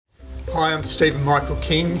Hi, I'm Stephen Michael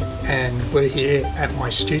King and we're here at my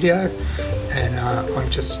studio, and I'm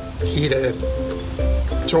just here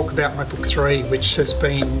to talk about my book 3, which has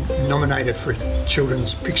been nominated for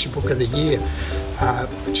Children's Picture Book of the Year,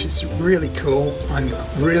 which is really cool. I'm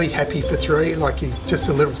really happy for 3, like he's just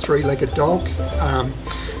a little 3-legged dog,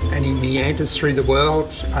 and he meanders through the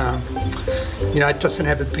world. You know, it doesn't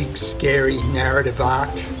have a big scary narrative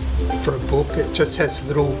arc for a book. It just has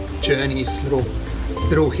little journeys, little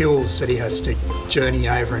hills that he has to journey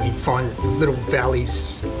over, and he finds little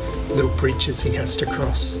valleys, little bridges he has to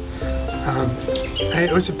cross. And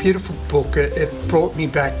it was a beautiful book. It brought me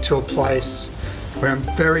back to a place where I'm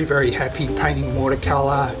very, very happy painting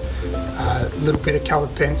watercolour, a little bit of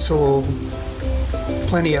coloured pencil,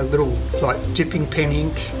 plenty of little like dipping pen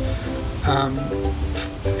ink.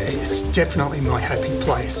 It's definitely my happy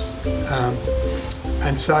place.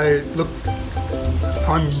 And so, look,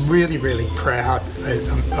 I'm really, really proud.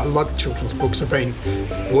 I love children's books. I've been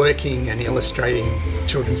working and illustrating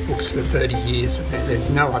children's books for 30 years, and there's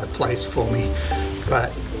no other place for me. But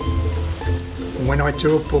when I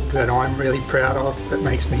do a book that I'm really proud of, it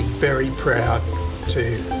makes me very proud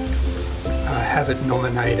to have it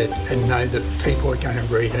nominated and know that people are going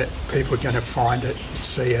to read it, people are going to find it,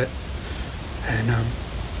 see it. And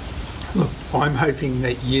look, I'm hoping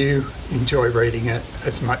that you enjoy reading it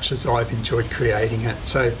as much as I've enjoyed creating it.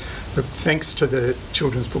 So, look, thanks to the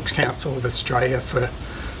Children's Books Council of Australia for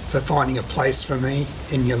finding a place for me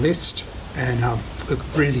in your list. And look,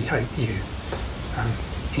 really hope you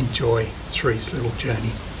enjoy 3's little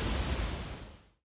journey.